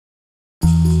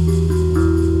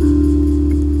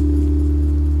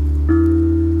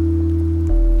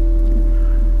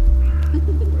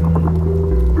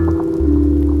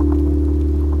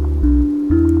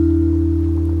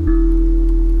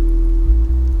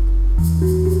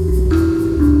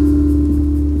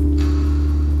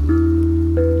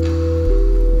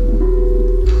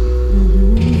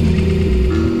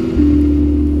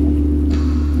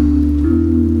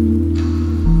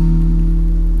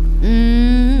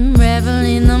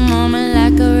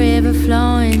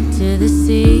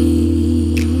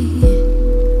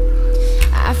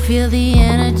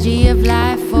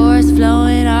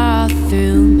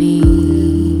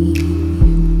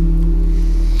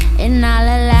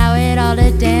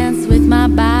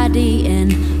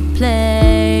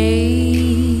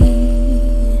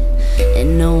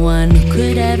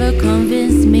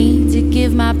convince me to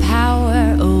give my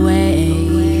power away.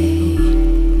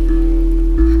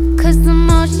 'Cause the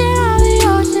motion of the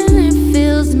ocean, it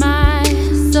fills my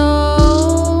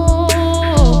soul,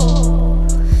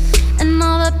 and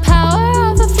all the power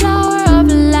of the flower of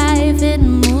life, it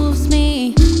moves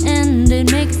me and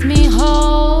it makes me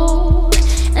whole.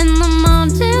 And the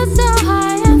mountains so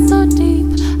high and so deep,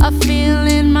 I feel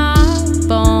in my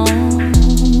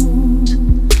bones.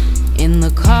 In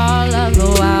the call of the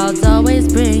wild's always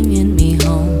bringing me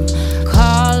home.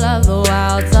 Call of the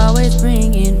wild's always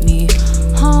bringing me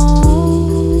home.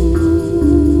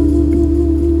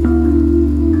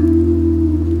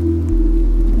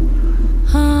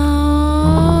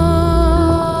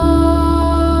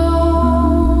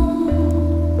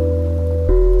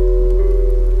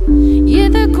 Yeah,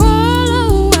 the call of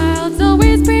the wild's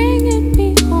always bringing me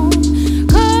home.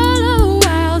 Call of the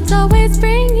wild's always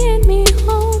bringing me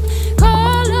home.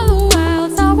 Call of the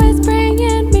wild's always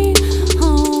bringing me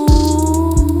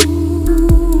home.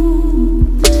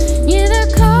 Yeah, the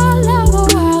call of the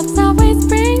wild's always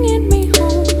bringing me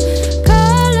home.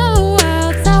 Call of the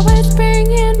wild's always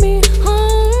bringing me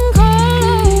home. Call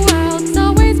of the wild's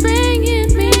always bringing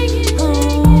me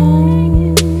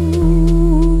home.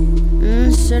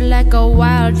 So like a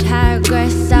wild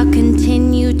tigress, I'll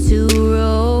continue to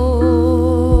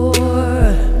roar,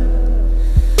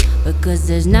 because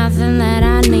there's nothing that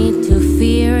I need to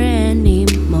fear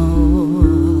anymore.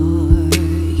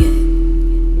 Yeah.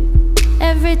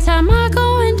 Every time I go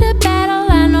into battle,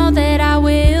 I know that I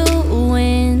will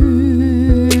win.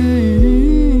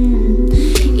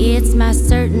 It's my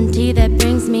certainty that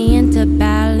brings me into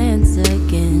balance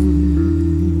again.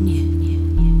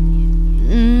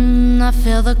 I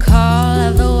feel the call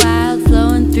of the wild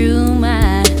flowing through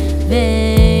my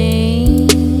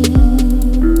veins.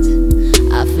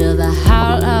 I feel the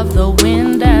howl of the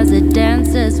wind as it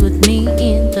dances with me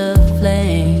in the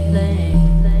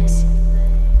flames.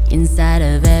 Inside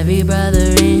of every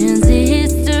brother and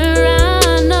sister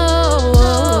I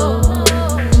know,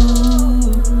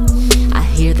 I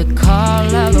hear the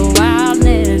call of the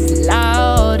wildness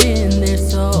loud in their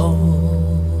soul.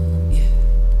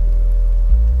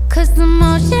 'Cause the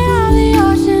motion of the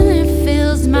ocean, it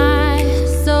fills my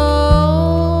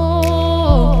soul,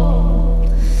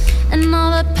 and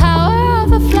all the power of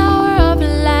the flower of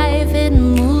life, it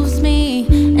moves me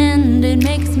and it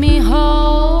makes me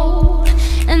whole.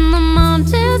 And the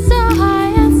mountains so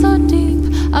high and so deep,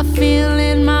 I feel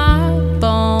in my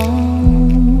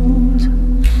bones.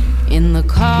 In the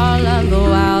call of the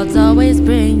wild's always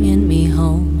bringing me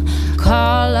home.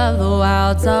 Call of the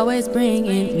wild's always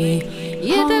bringing me.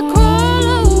 Yeah, the